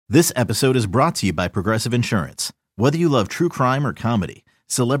This episode is brought to you by Progressive Insurance. Whether you love true crime or comedy,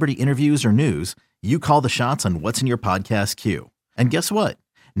 celebrity interviews or news, you call the shots on what's in your podcast queue. And guess what?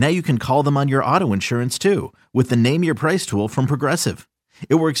 Now you can call them on your auto insurance too with the Name Your Price tool from Progressive.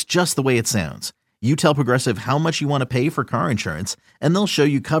 It works just the way it sounds. You tell Progressive how much you want to pay for car insurance, and they'll show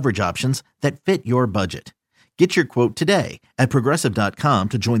you coverage options that fit your budget. Get your quote today at Progressive.com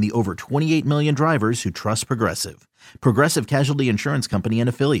to join the over 28 million drivers who trust Progressive. Progressive Casualty Insurance Company and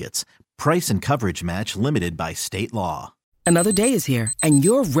Affiliates. Price and coverage match limited by state law. Another day is here, and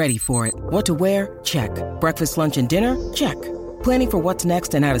you're ready for it. What to wear? Check. Breakfast, lunch, and dinner? Check. Planning for what's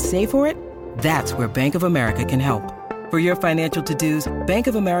next and how to save for it? That's where Bank of America can help. For your financial to-dos, Bank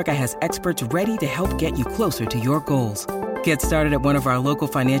of America has experts ready to help get you closer to your goals. Get started at one of our local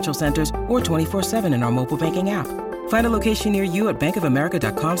financial centers or 24/7 in our mobile banking app. Find a location near you at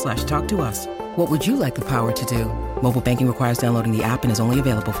bankofamerica.com/talktous. What would you like the power to do? Mobile banking requires downloading the app and is only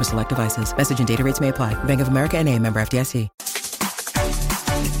available for select devices. Message and data rates may apply. Bank of America N.A., member FDIC.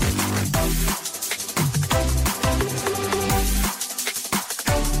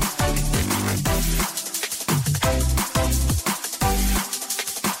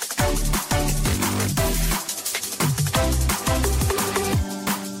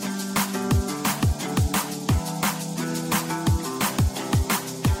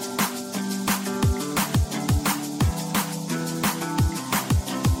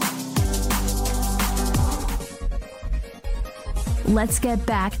 Let's get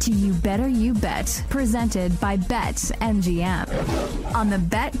back to You Better You Bet, presented by BetMGM on the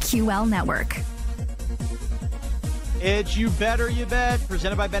BetQL network. It's You Better You Bet,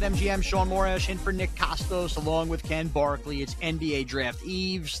 presented by BetMGM. Sean Morash in for Nick Costos, along with Ken Barkley. It's NBA Draft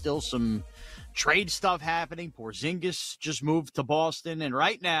Eve. Still some trade stuff happening. Porzingis just moved to Boston. And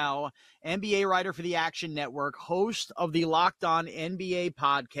right now, NBA writer for the Action Network, host of the Locked On NBA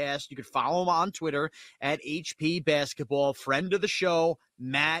podcast. You can follow him on Twitter at HP Basketball. Friend of the show,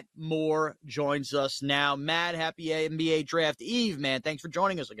 Matt Moore, joins us now. Matt, happy NBA Draft Eve, man. Thanks for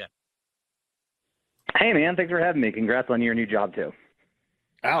joining us again. Hey, man. Thanks for having me. Congrats on your new job, too.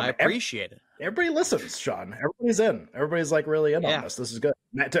 I appreciate it. Everybody listens, Sean. Everybody's in. Everybody's like really in on this. This is good.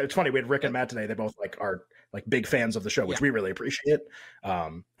 Matt, it's funny. We had Rick and Matt today. They both are big fans of the show, which we really appreciate.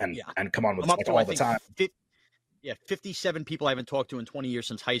 And come on with us all the time. 57 people I haven't talked to in 20 years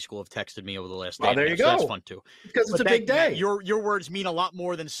since high school have texted me over the last day. Oh, there you go. So that's fun too. Because it's a big day. Your words mean a lot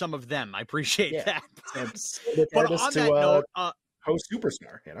more than some of them. I appreciate that. But on that note, host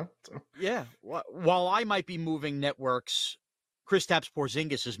superstar, you know. So. Yeah. While I might be moving networks, Kristaps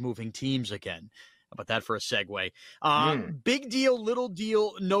Porzingis is moving teams again. How about that for a segue? Big deal, little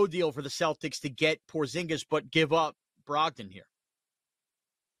deal, no deal for the Celtics to get Porzingis, but give up Brogdon here.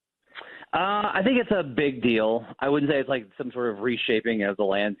 I think it's a big deal. I wouldn't say it's like some sort of reshaping of the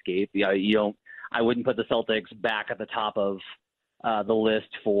landscape. I wouldn't put the Celtics back at the top of the list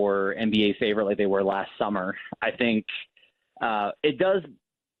for NBA favorite like they were last summer. I think it does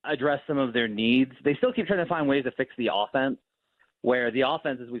address some of their needs. They still keep trying to find ways to fix the offense, where the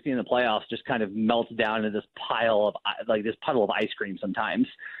offense, as we've seen in the playoffs, just kind of melts down into this puddle of ice cream sometimes,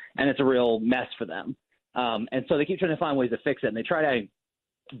 and it's a real mess for them. And so they keep trying to find ways to fix it, and they try to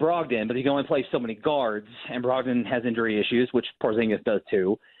Brogdon, but he can only play so many guards, and Brogdon has injury issues, which Porzingis does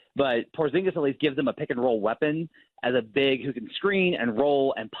too. But Porzingis at least gives them a pick-and-roll weapon as a big who can screen and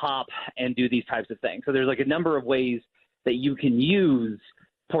roll and pop and do these types of things. So there's like a number of ways that you can use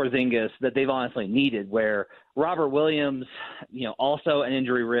Porzingis that they've honestly needed, where Robert Williams, also an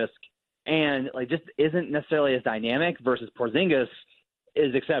injury risk and just isn't necessarily as dynamic, versus Porzingis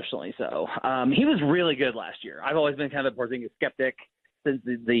is exceptionally so. He was really good last year. I've always been kind of a Porzingis skeptic since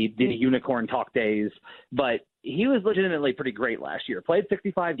the unicorn talk days, but he was legitimately pretty great last year. Played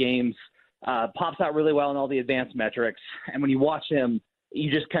 65 games, pops out really well in all the advanced metrics. And when you watch him,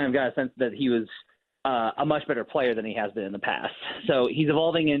 you just kind of got a sense that he was a much better player than he has been in the past. So he's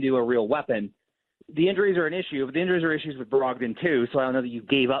evolving into a real weapon. The injuries are an issue, but the injuries are issues with Brogdon too, so I don't know that you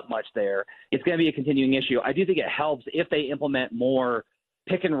gave up much there. It's going to be a continuing issue. I do think it helps if they implement more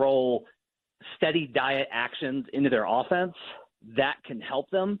pick-and-roll, steady diet actions into their offense. That can help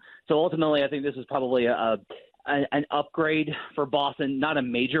them. So ultimately, I think this is probably an upgrade for Boston, not a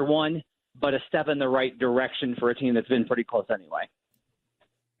major one, but a step in the right direction for a team that's been pretty close anyway.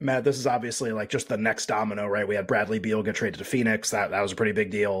 Matt, this is obviously like just the next domino, right? We had Bradley Beal get traded to Phoenix. That was a pretty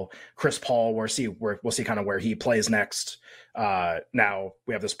big deal. Chris Paul, we'll see kind of where he plays next. Now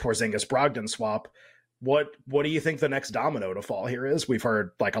we have this Porzingis Brogdon swap. what do you think the next domino to fall here is? We've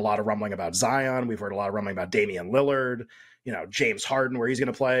heard like a lot of rumbling about Zion. We've heard a lot of rumbling about Damian Lillard, James Harden, where he's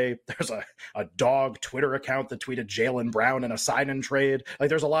going to play. There's a dog Twitter account that tweeted Jaylen Brown in a sign-in trade. Like,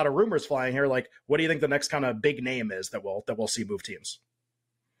 there's a lot of rumors flying here. Like, what do you think the next kind of big name is that we'll see move teams?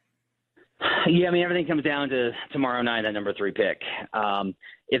 Yeah, I mean, everything comes down to tomorrow night, that number 3 pick.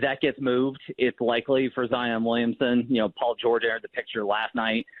 If that gets moved, it's likely for Zion Williamson. Paul George entered the picture last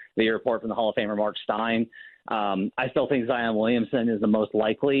night, the report from the Hall of Famer Mark Stein. I still think Zion Williamson is the most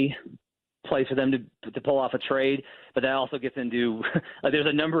likely place for them to pull off a trade, but that also gets into there's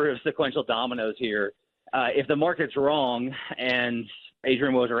a number of sequential dominoes here. If the market's wrong and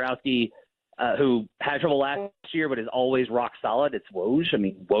Adrian Wojnarowski, who had trouble last year but is always rock solid, it's Woj. I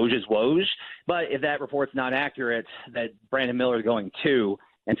mean, Woj is Woj. But if that report's not accurate, that Brandon Miller is going 2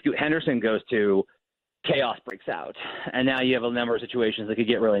 and Scoot Henderson goes 2, chaos breaks out. And now you have a number of situations that could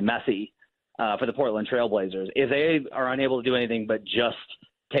get really messy for the Portland Trailblazers. If they are unable to do anything but just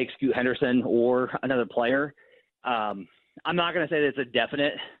take Scoot Henderson or another player, I'm not going to say that it's a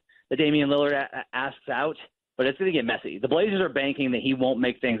definite that Damian Lillard asks out, but it's going to get messy. The Blazers are banking that he won't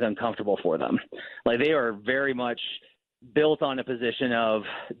make things uncomfortable for them. Like, they are very much built on a position of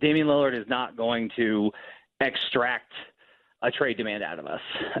Damian Lillard is not going to extract a trade demand out of us.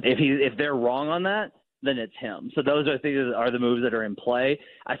 If they're wrong on that, then it's him. So those are the moves that are in play.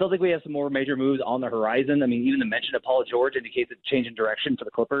 I still think we have some more major moves on the horizon. I mean, even the mention of Paul George indicates a change in direction for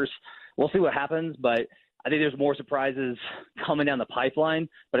the Clippers. We'll see what happens, but I think there's more surprises coming down the pipeline.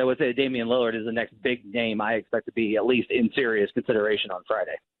 But I would say Damian Lillard is the next big name I expect to be at least in serious consideration on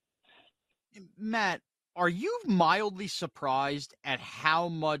Friday. Matt, are you mildly surprised at how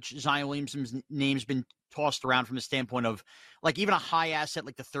much Zion Williamson's name's been tossed around from the standpoint of, like, even a high asset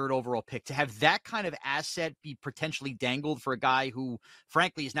like the 3rd overall pick, to have that kind of asset be potentially dangled for a guy who,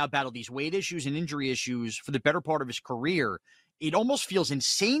 frankly, has now battled these weight issues and injury issues for the better part of his career? It almost feels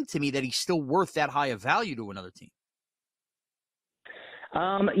insane to me that he's still worth that high of value to another team.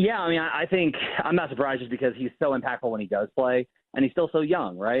 Yeah, I mean, I think I'm not surprised just because he's so impactful when he does play, and he's still so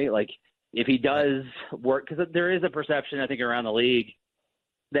young, right? Like, if he does work, because there is a perception, I think, around the league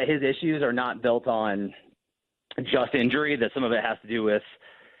that his issues are not built on just injury, that some of it has to do with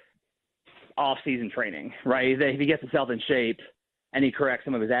off-season training, right? That if he gets himself in shape and he corrects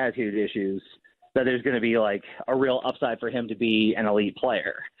some of his attitude issues, that there's going to be like a real upside for him to be an elite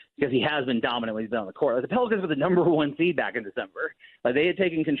player, because he has been dominant when he's been on the court. Like, the Pelicans were the number 1 seed back in December. Like, they had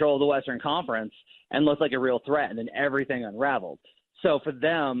taken control of the Western Conference and looked like a real threat, and then everything unraveled. So for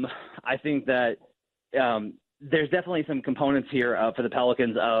them, I think that there's definitely some components here for the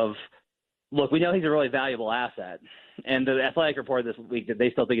Pelicans of, look, we know he's a really valuable asset. And the Athletic reported this week that they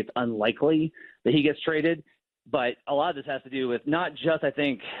still think it's unlikely that he gets traded. But a lot of this has to do with not just, I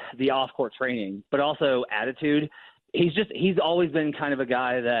think, the off-court training, but also attitude. He's always been kind of a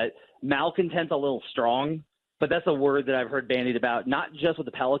guy that malcontent's a little strong, but that's a word that I've heard bandied about, not just with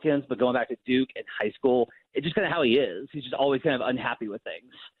the Pelicans, but going back to Duke and high school. It's just kind of how he is. He's just always kind of unhappy with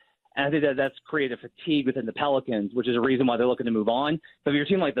things. And I think that's created fatigue within the Pelicans, which is a reason why they're looking to move on. But if you're a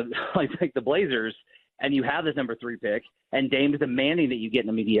team like the Blazers, and you have this number 3 pick, and Dame's demanding that you get an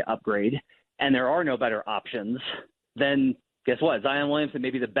immediate upgrade, and there are no better options, then guess what? Zion Williamson may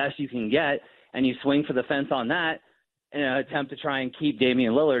be the best you can get, and you swing for the fence on that in an attempt to try and keep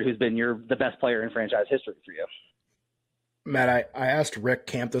Damian Lillard, who's been the best player in franchise history for you. Matt, I asked Rick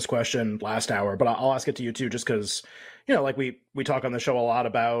Camp this question last hour, but I'll ask it to you too, just because, like we talk on the show a lot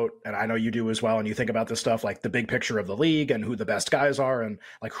about, and I know you do as well, and you think about this stuff, like the big picture of the league and who the best guys are and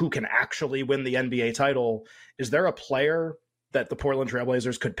like who can actually win the NBA title. Is there a player that the Portland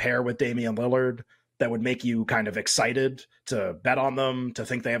Trailblazers could pair with Damian Lillard that would make you kind of excited to bet on them, to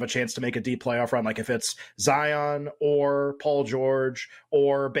think they have a chance to make a deep playoff run? Like if it's Zion or Paul George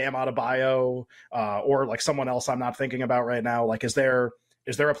or Bam Adebayo or like someone else I'm not thinking about right now, like is there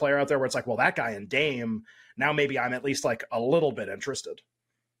a player out there where it's like, well, that guy and Dame, now maybe I'm at least like a little bit interested?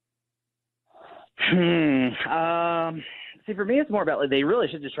 See, for me, it's more about like they really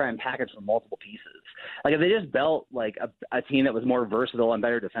should just try and package from multiple pieces. Like if they just built like a team that was more versatile and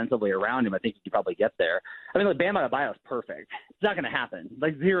better defensively around him, I think you could probably get there. I mean, like Bam Adebayo is perfect. It's not going to happen.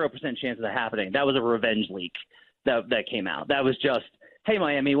 Like 0% chance of that happening. That was a revenge leak that came out. That was just, hey,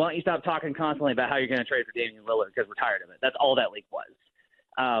 Miami, why don't you stop talking constantly about how you're going to trade for Damian Lillard because we're tired of it. That's all that leak was.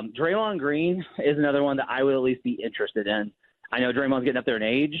 Draymond Green is another one that I would at least be interested in. I know Draymond's getting up there in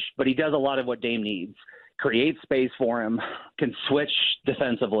age, but he does a lot of what Dame needs. Create space for him, can switch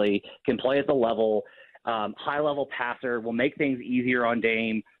defensively, can play at the level, high-level passer, will make things easier on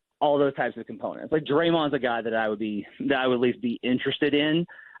Dame, all those types of components. Like Draymond's a guy that I would at least be interested in.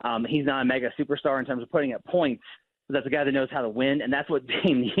 He's not a mega superstar in terms of putting up points. But that's a guy that knows how to win, and that's what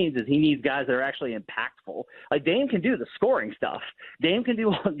Dame needs. Is he needs guys that are actually impactful. Like Dame can do the scoring stuff. Dame can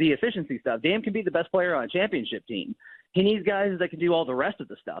do the efficiency stuff. Dame can be the best player on a championship team. He needs guys that can do all the rest of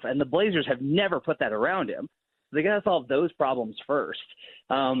the stuff, and the Blazers have never put that around him. So they got to solve those problems first.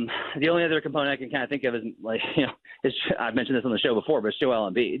 The only other component I can kind of think of is, I've mentioned this on the show before, but it's Joel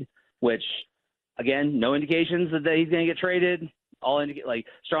Embiid, which, again, no indications that he's going to get traded.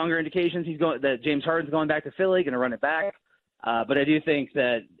 Stronger indications that James Harden's going back to Philly, going to run it back. But I do think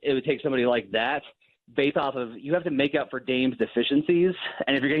that it would take somebody like that based off of you have to make up for Dame's deficiencies.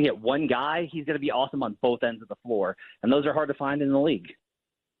 And if you're going to get one guy, he's going to be awesome on both ends of the floor. And those are hard to find in the league.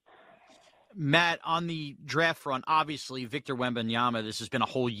 Matt, on the draft front, obviously Victor Wembanyama, this has been a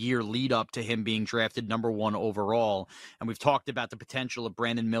whole year lead up to him being drafted number 1 overall. And we've talked about the potential of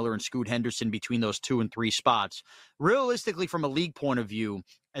Brandon Miller and Scoot Henderson between those 2 and 3 spots. Realistically, from a league point of view,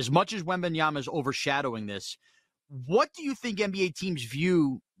 as much as Wembanyama is overshadowing this, what do you think NBA teams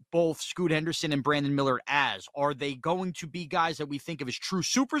view both Scoot Henderson and Brandon Miller as? Are they going to be guys that we think of as true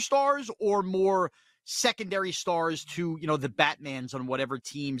superstars or more secondary stars to, the Batmans on whatever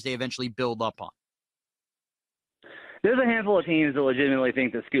teams they eventually build up on? There's a handful of teams that legitimately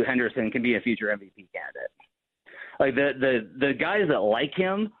think that Scoot Henderson can be a future MVP candidate. Like the guys that like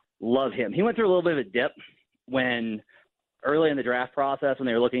him love him. He went through a little bit of a dip when early in the draft process when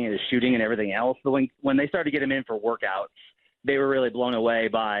they were looking at his shooting and everything else. But when they started to get him in for workouts, they were really blown away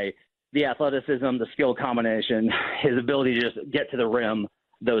by the athleticism, the skill combination, his ability to just get to the rim,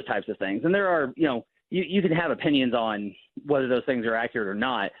 those types of things. And there are, you can have opinions on whether those things are accurate or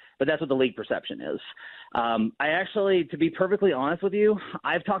not, but that's what the league perception is. I actually, to be perfectly honest with you,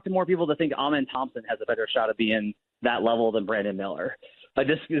 I've talked to more people that think Amen Thompson has a better shot of being that level than Brandon Miller. But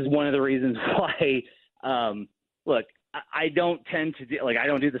this is one of the reasons why, look, I don't tend to I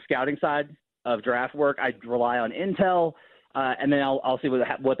don't do the scouting side of draft work. I rely on intel, and then I'll see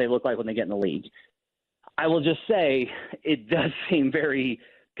what they look like when they get in the league. I will just say it does seem very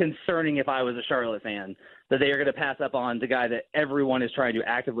concerning if I was a Charlotte fan that they are going to pass up on the guy that everyone is trying to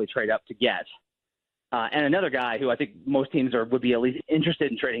actively trade up to get. And another guy who I think most teams would be at least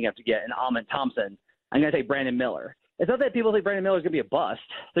interested in trading up to get, and Amen Thompson. I'm going to take Brandon Miller. It's not that people think Brandon Miller is going to be a bust.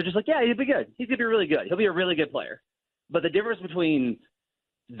 They're just like, yeah, he'll be good. He's going to be really good. He'll be a really good player. But the difference between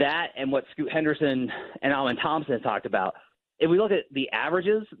that and what Scoot Henderson and Amen Thompson talked about, if we look at the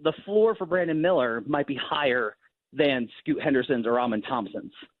averages, the floor for Brandon Miller might be higher than Scoot Henderson's or Amen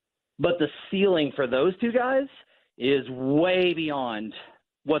Thompson's. But the ceiling for those two guys is way beyond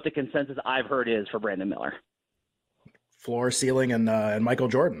what the consensus I've heard is for Brandon Miller. Floor, ceiling, and Michael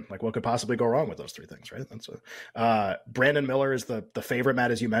Jordan. Like, what could possibly go wrong with those three things, right? That's Brandon Miller is the favorite,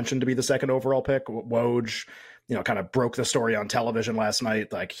 Matt, as you mentioned, to be the second overall pick. Woj, kind of broke the story on television last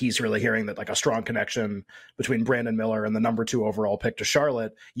night. Like, he's really hearing that, like, a strong connection between Brandon Miller and the number 2 overall pick to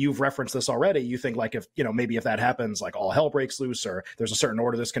Charlotte. You've referenced this already. You think, like, if, maybe if that happens, like, all hell breaks loose or there's a certain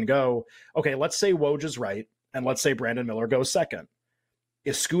order this can go. Okay, let's say Woj is right, and let's say Brandon Miller goes second.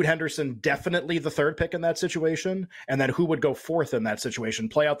 Is Scoot Henderson definitely the third pick in that situation? And then who would go fourth in that situation?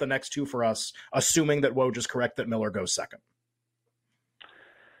 Play out the next two for us, assuming that Woj is correct that Miller goes second.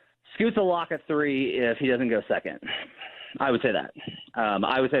 Scoot's a lock at 3 if he doesn't go second. I would say that.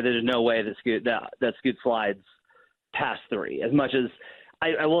 I would say there's no way that Scoot slides past 3. As much as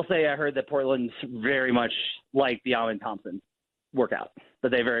I will say, I heard that Portland's very much like the Amen Thompson workout,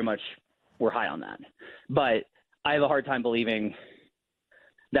 that they very much were high on that. But I have a hard time believing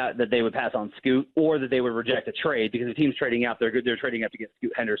that they would pass on Scoot or that they would reject a trade, because the team's trading up. They're trading up to get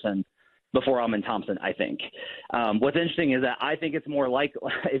Scoot Henderson before Amen Thompson, I think. What's interesting is that I think it's more like,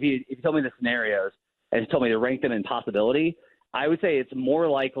 if you told me the scenarios and told me to rank them in possibility, I would say it's more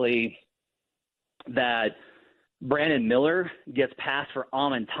likely that Brandon Miller gets passed for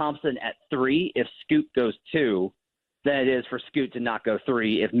Amen Thompson at 3 if Scoot goes 2 than it is for Scoot to not go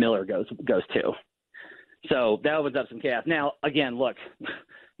 3 if Miller goes 2. So that opens up some chaos. Now, again, look,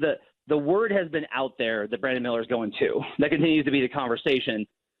 the word has been out there that Brandon Miller is going 2. That continues to be the conversation.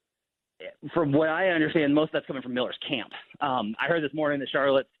 From what I understand, most of that's coming from Miller's camp. I heard this morning that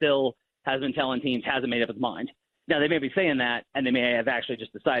Charlotte still has been telling teams hasn't made up his mind. Now, they may be saying that, and they may have actually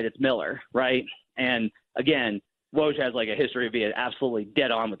just decided it's Miller, right? And, again, Woj has like a history of being absolutely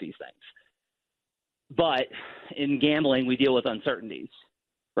dead on with these things. But in gambling, we deal with uncertainties,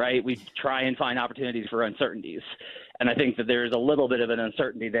 right? We try and find opportunities for uncertainties. And I think that there's a little bit of an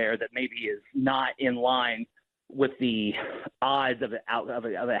uncertainty there that maybe is not in line with the odds of it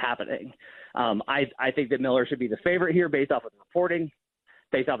happening. I think that Miller should be the favorite here based off of the reporting,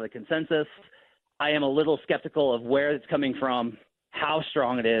 based off of the consensus. I am a little skeptical of where it's coming from how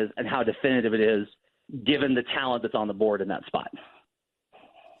strong it is and how definitive it is, given the talent that's on the board in that spot.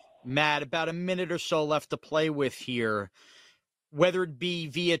 Matt, about a minute or so left to play with here. Whether it be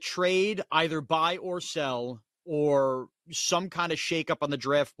via trade, either buy or sell, or some kind of shakeup on the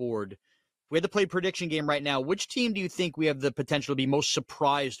draft board, if we had to play a prediction game right now, which team do you think we have the potential to be most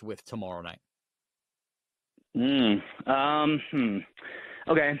surprised with tomorrow night?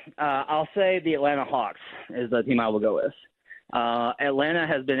 Okay. I'll say the Atlanta Hawks is the team I will go with. Atlanta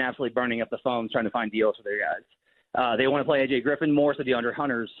has been absolutely burning up the phones trying to find deals for their guys. They want to play AJ Griffin more, so DeAndre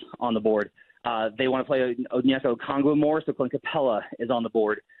Hunter's on the board. They want to play Onyeka Okongwu more, so Clint Capella is on the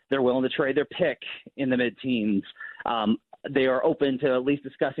board. They're willing to trade their pick in the mid-teens. They are open to at least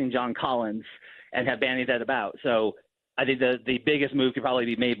discussing John Collins and have bandied that about. So I think the biggest move could probably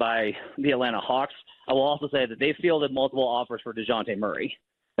be made by the Atlanta Hawks. I will also say that they fielded multiple offers for DeJounte Murray.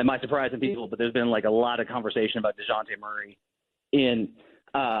 That might surprise some people, but there's been like a lot of conversation about DeJounte Murray in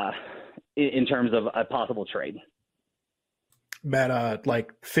terms of a possible trade. Matt,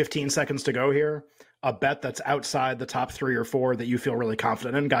 like 15 seconds to go here. A bet that's outside the top 3 or 4 that you feel really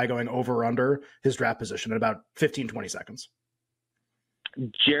confident in, guy going over or under his draft position in about 15, 20 seconds.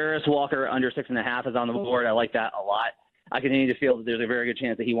 Jarris Walker under 6.5 is on the board. I like that a lot. I continue to feel that there's a very good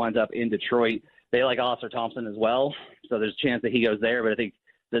chance that he winds up in Detroit. They like Oscar Thompson as well, so there's a chance that he goes there. But I think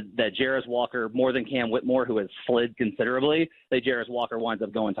that Jarris Walker, more than Cam Whitmore, who has slid considerably, that Jarris Walker winds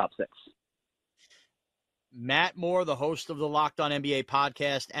up going top 6. Matt Moore, the host of the Locked On NBA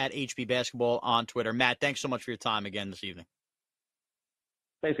podcast at HB Basketball on Twitter. Matt, thanks so much for your time again this evening.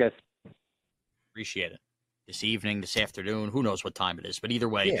 Thanks, guys. Appreciate it. This evening, this afternoon, who knows what time it is. But either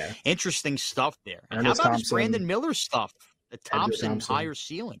way, Interesting stuff there. And how about this Brandon Miller stuff? The Thompson higher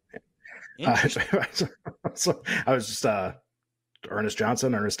ceiling. I was just Ernest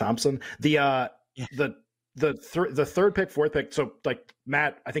Thompson. The third pick, fourth pick. So like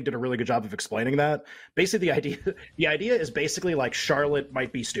Matt, I think did a really good job of explaining that. Basically, the idea is basically like Charlotte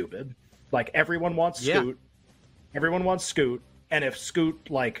might be stupid. Like everyone wants Scoot. Everyone wants Scoot. And if Scoot,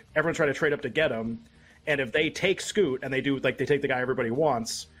 like everyone's trying to trade up to get him. And if they take Scoot and they take the guy everybody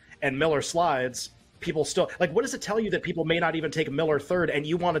wants and Miller slides, people still like, what does it tell you that people may not even take Miller third and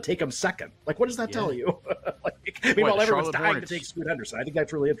you want to take him second? Like, what does that tell you? Meanwhile, everyone's dying to take Scoot Henderson. I think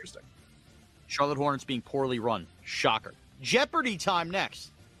that's really interesting. Charlotte Hornets being poorly run. Shocker. Jeopardy time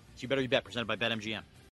next. So you better be bet, presented by BetMGM.